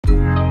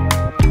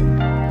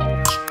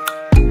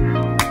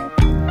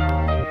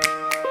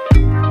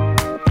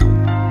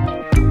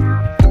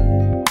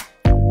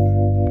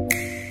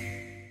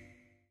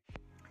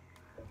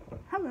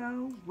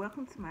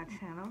to my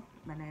channel.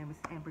 My name is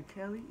Amber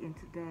Kelly, and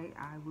today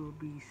I will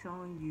be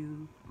showing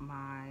you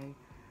my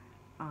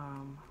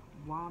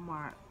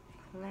Walmart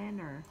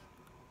planner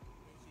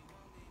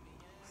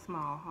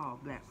small haul,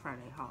 Black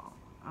Friday haul.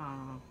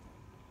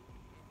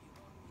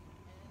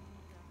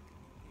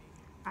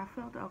 I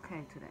felt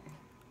okay today.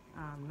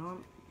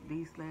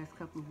 These last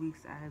couple of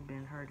weeks I have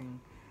been hurting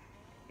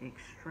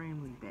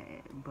extremely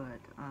bad,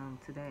 but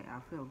today I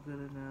felt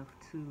good enough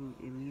to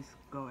at least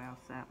go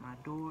outside my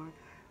door.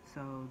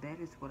 So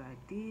that is what I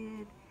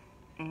did,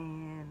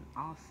 and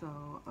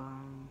also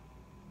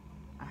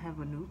I have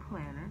a new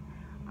planner.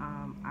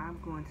 I'm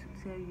going to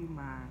tell you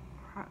my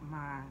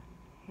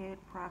head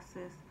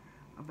process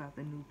about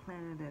the new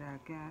planner that I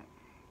got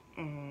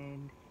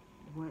and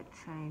what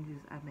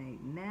changes I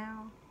made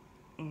now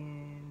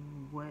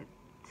and what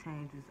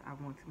changes I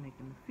want to make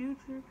in the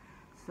future.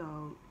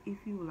 So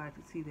if you would like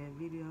to see that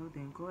video,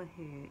 then go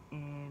ahead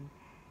and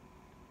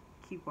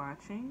keep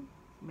watching.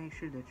 Make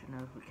sure that your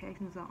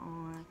notifications are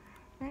on.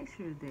 Make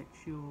sure that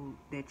you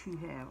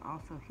have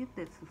also hit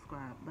that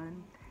subscribe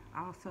button.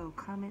 Also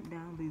comment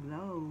down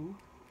below.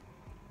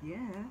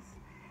 Yes.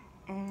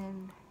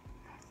 And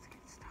let's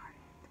get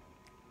started.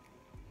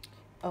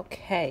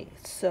 Okay,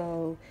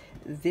 so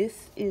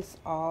this is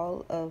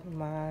all of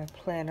my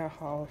planner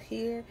haul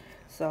here.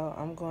 So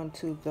I'm going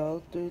to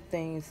go through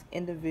things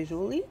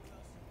individually.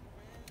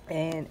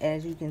 And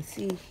as you can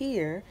see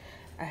here,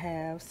 I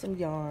have some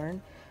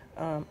yarn.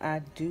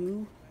 I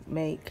do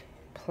make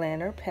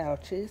planner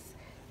pouches.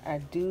 I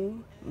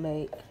do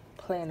make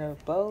planner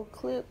bow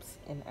clips,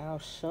 and I'll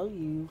show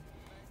you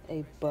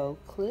a bow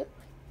clip.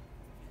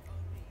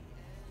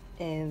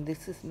 And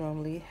this is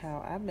normally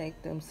how I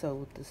make them. So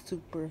with the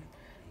super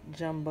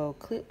jumbo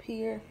clip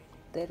here,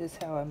 that is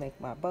how I make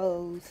my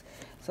bows.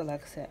 So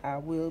like I said, I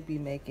will be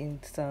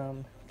making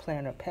some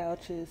planner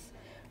pouches.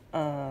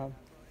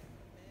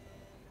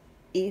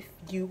 If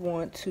you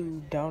want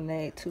to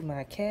donate to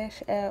my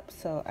Cash App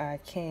so I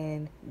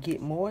can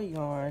get more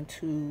yarn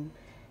to,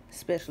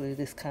 especially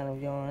this kind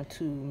of yarn,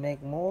 to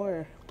make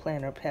more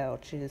planner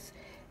pouches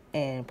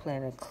and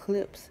planner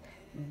clips,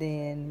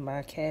 then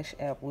my Cash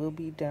App will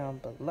be down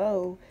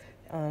below.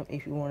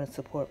 If you want to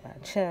support my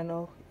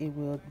channel, it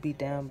will be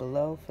down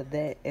below for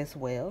that as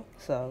well.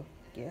 So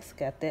yes,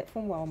 got that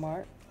from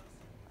Walmart.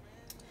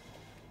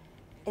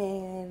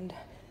 And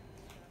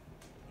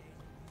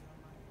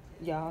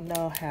y'all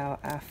know how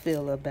I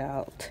feel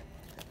about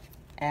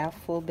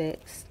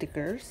alphabet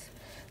stickers.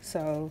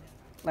 So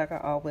like I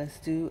always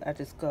do, I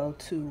just go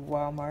to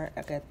Walmart.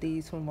 I got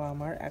these from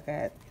Walmart. I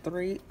got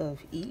 3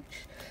 of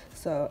each.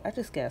 So I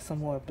just got some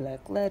more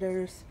black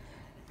letters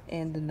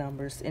and the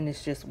numbers, and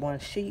it's just one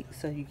sheet,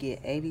 so you get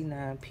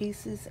 89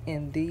 pieces,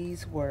 and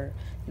these were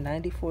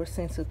 94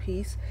 cents a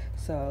piece,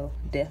 so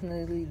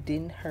definitely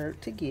didn't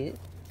hurt to get.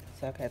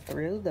 So I got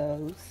 3 of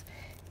those,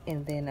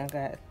 and then I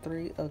got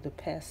 3 of the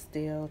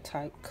pastel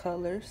type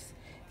colors,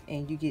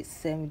 and you get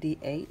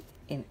 78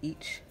 in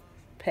each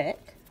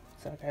pack.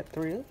 So I got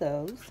 3 of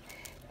those,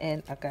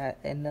 and I got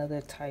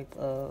another type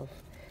of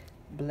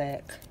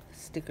black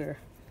sticker,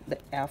 the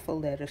alpha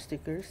letter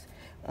stickers.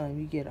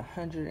 You get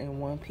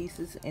 101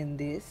 pieces in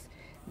this.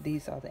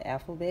 These are the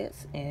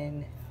alphabets,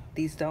 and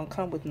these don't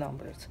come with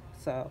numbers.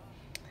 So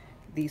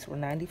these were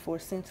 94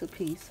 cents a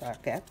piece, so I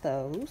got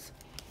those.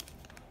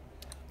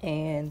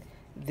 And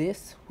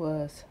this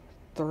was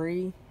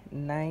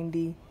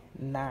 $3.99.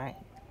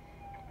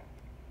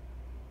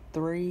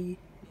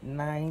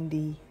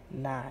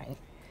 $3.99.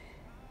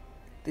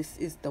 This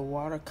is the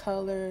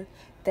watercolor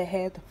that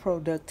had the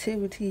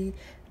productivity.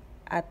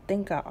 I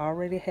think I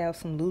already have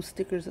some loose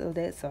stickers of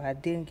that, so I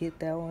didn't get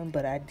that one,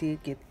 but I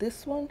did get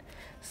this one.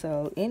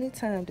 So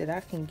anytime that I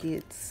can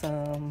get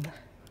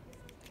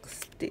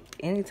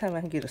anytime I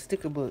can get a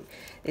sticker book,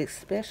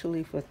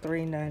 especially for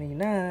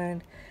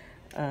 $3.99,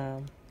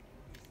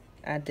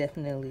 I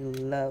definitely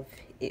love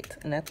it.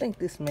 And I think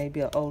this may be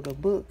an older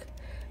book,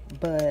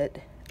 but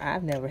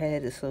I've never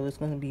had it, so it's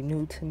going to be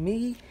new to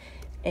me.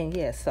 And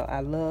yes, so I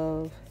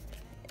love,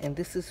 and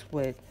this is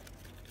what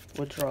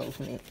drove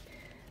me,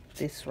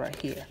 this right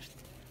here.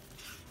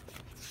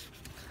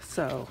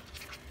 So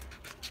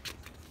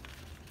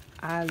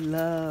I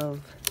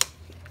love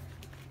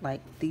like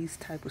these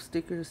type of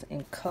stickers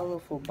and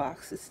colorful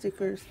boxes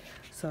stickers,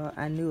 so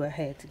I knew I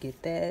had to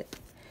get that.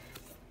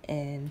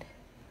 And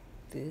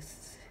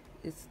this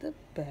is the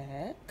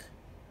back,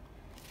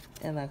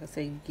 and like I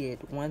say, you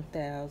get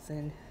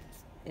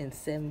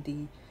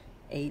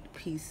 1,078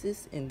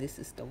 pieces, and this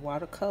is the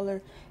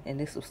watercolor, and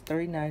this was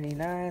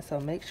 $3.99. So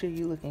make sure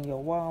you look in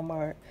your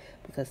Walmart,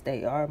 because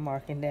they are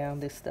marking down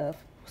this stuff.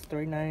 It's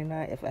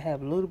 $3.99. If I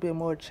have a little bit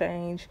more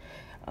change,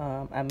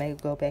 I may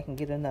go back and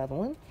get another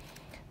one.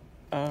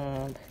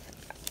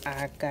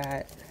 I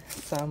got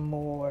some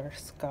more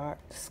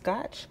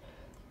scotch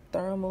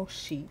thermal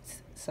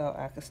sheets, so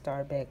I could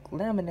start back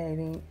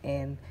laminating,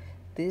 and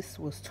this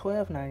was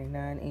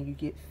 $12.99, and you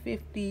get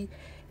 50.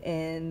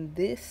 And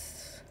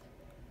this,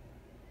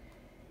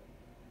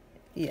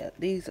 yeah,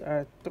 these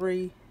are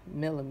 3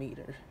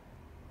 millimeters.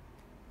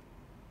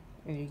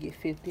 and you get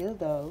 50 of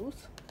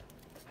those.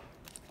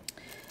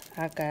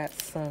 I got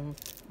some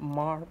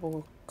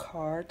marble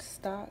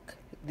cardstock.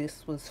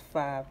 This was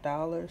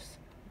 $5.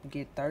 You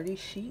get 30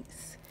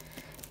 sheets.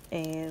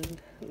 And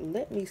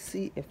let me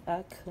see if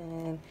I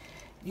can,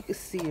 you can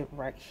see it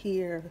right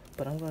here,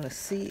 but I'm going to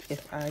see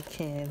if I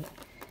can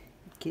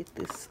get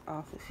this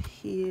off of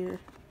here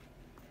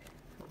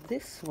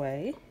this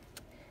way.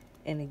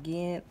 And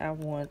again, I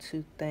want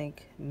to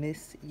thank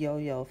Miss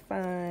Yo-Yo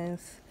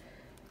Finds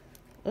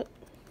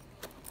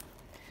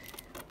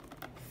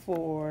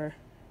for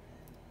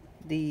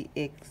the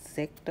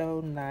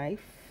X-Acto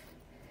knife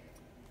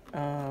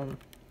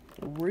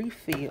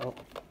refill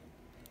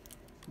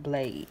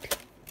blade.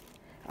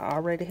 I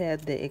already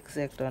had the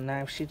X-Acto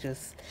knife. She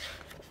just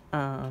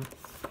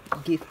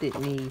gifted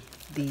me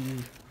the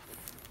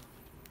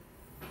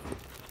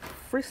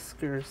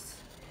Friskers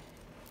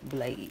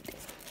blade.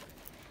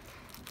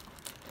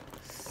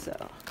 So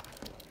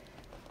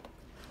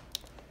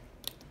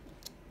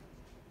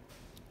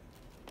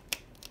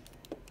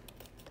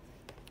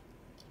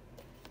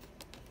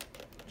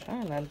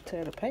trying not to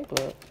tear the paper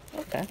up.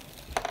 Okay.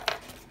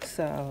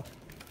 So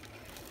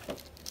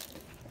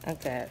I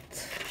got,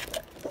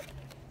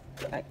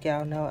 like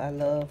y'all know, I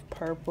love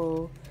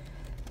purple.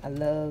 I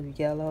love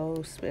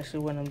yellow, especially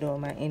when I'm doing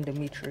my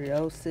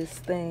endometriosis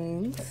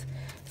things.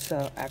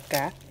 So I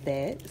got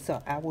that.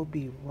 So I will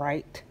be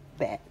right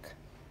back.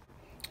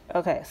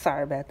 Okay,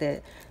 sorry about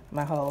that.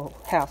 My whole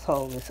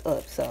household is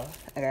up, so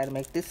I gotta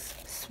make this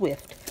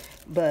swift.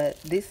 But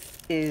this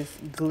is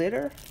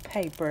glitter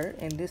paper,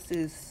 and this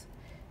is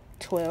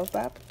 12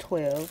 by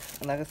 12.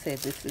 And like I said,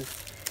 this is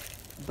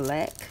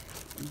black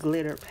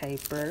glitter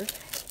paper,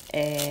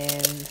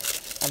 and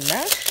I'm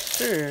not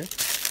sure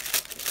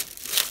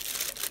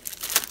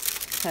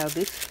how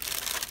this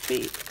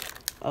fits.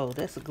 Oh,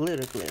 that's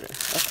glitter.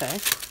 Okay.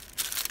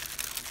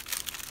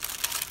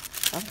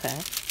 Okay.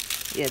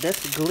 Yeah,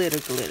 that's glitter.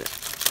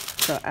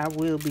 So I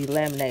will be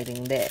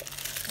laminating that.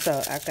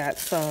 So I got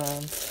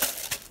some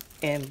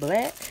in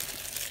black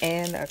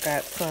and I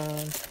got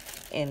some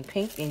in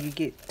pink, and you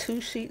get 2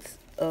 sheets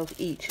of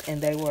each,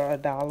 and they were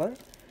 $1.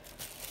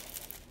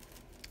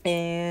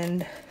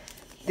 And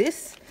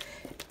this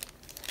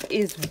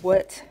is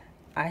what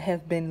I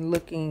have been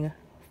looking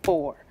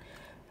for.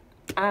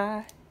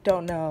 I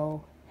don't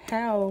know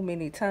how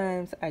many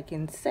times I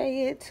can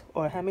say it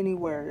or how many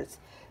words.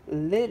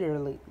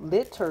 Literally,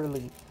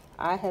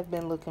 I have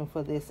been looking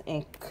for this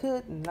and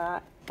could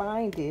not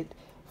find it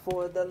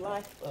for the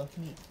life of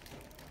me.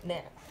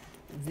 Now,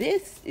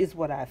 this is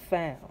what I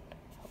found,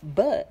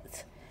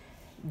 but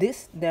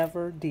this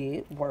never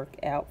did work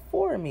out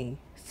for me.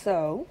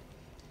 So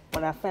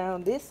when I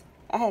found this,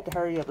 I had to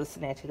hurry up and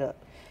snatch it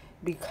up,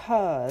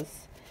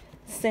 because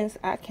since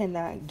I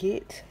cannot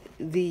get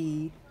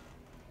the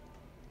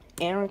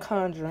Erin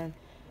Condren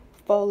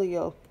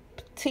Folio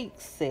Petite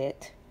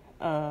set,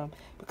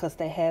 because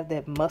they have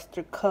that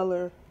mustard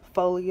color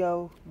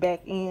folio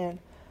back in.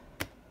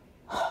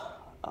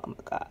 Oh my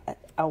God,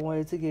 I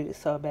wanted to get it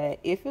so bad.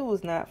 If it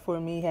was not for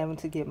me having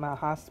to get my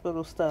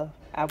hospital stuff,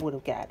 I would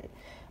have got it.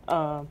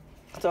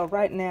 So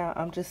right now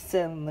I'm just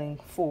settling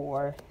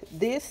for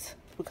this,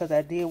 because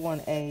I did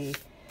want a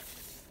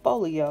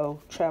folio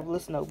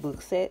traveler's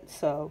notebook set.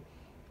 So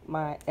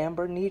my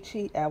Amber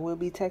Nietzsche, I will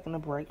be taking a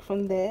break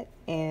from that,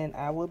 and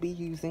I will be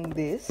using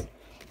this.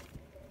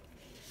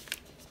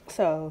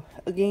 So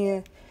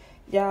again,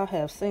 y'all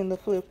have seen the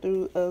flip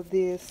through of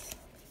this.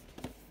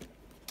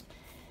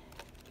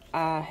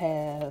 I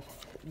have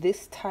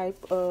this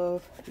type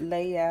of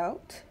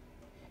layout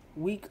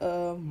week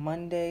of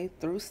Monday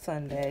through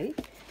Sunday.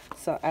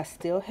 So I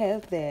still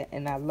have that,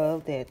 and I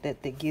love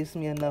that gives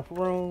me enough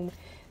room.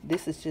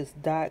 This is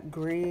just dot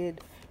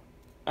grid.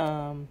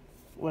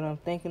 What I'm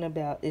thinking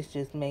about is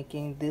just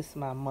making this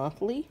my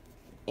monthly,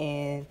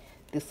 and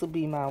this will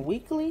be my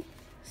weekly.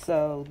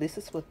 So this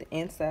is what the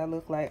inside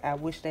look like. I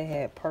wish they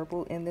had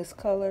purple in this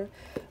color,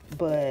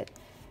 but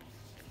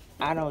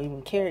I don't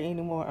even care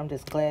anymore. I'm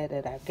just glad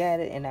that I got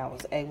it and I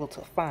was able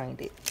to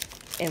find it.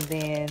 And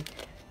then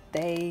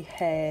they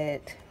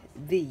had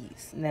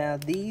these. Now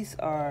these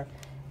are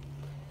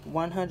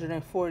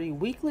 140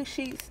 weekly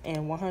sheets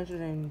and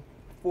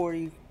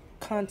 140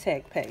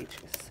 contact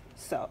pages.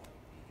 So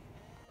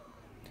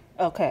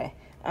okay,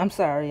 I'm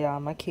sorry y'all,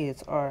 my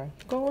kids are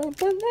going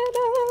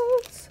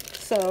bananas.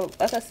 So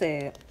like I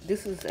said,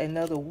 this is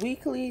another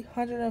weekly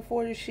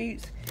 140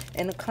 sheets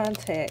and a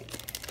contact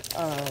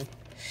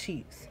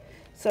sheets.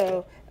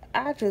 So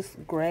I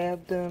just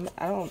grabbed them.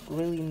 I don't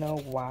really know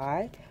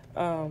why,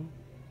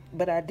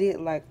 but I did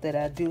like that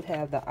I do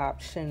have the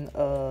option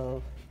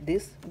of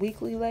this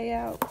weekly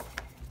layout,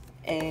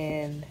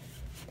 and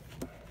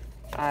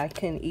I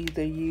can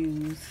either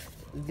use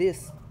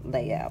this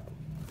layout.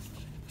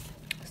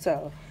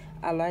 So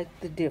I like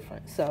the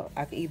difference. So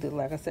I could either,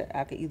 like I said,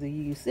 I could either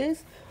use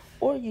this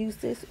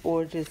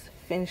or just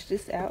finish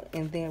this out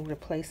and then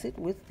replace it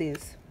with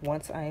this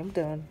once I am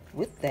done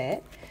with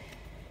that.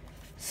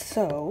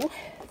 So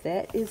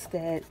that is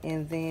that.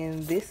 And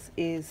then this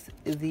is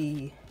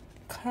the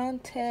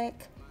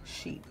contact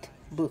sheet.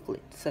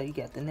 booklet. So you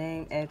got the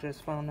name, address,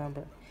 phone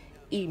number,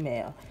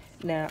 email.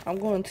 Now I'm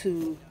going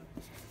to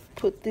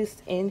put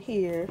this in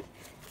here,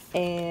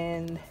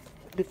 and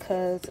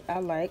because I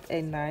like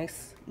a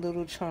nice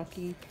little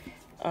chunky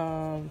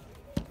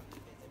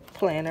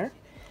planner,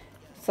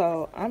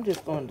 so I'm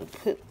just going to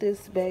put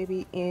this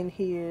baby in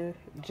here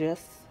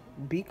just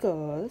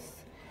because.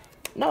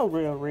 No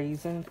real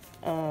reason.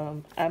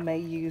 I may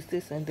use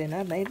this and then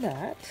I may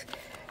not,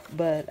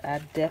 but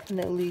I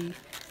definitely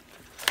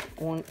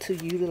want to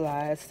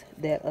utilize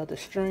that other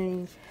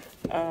string.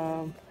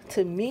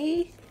 To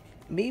me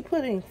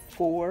putting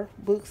 4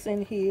 books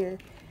in here,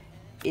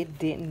 it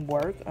didn't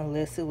work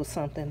unless it was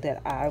something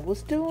that I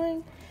was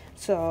doing.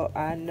 So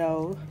I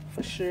know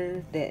for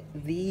sure that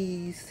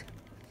these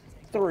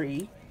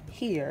 3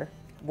 here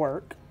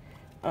work.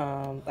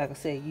 Like I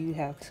said, you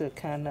have to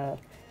kind of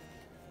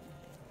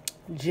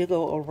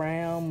jiggle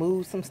around,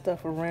 move some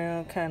stuff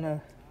around, kind of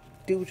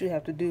do what you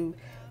have to do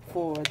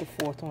for the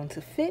 4th one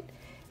to fit.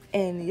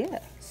 And yeah,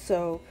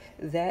 so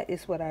that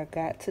is what I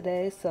got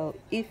today. So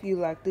if you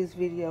like this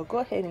video, go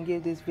ahead and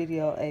give this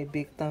video a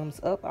big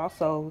thumbs up.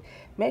 Also,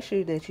 make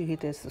sure that you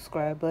hit that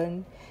subscribe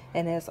button.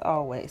 And as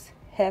always,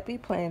 happy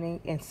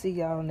planning, and see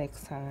y'all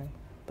next time.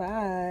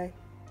 Bye.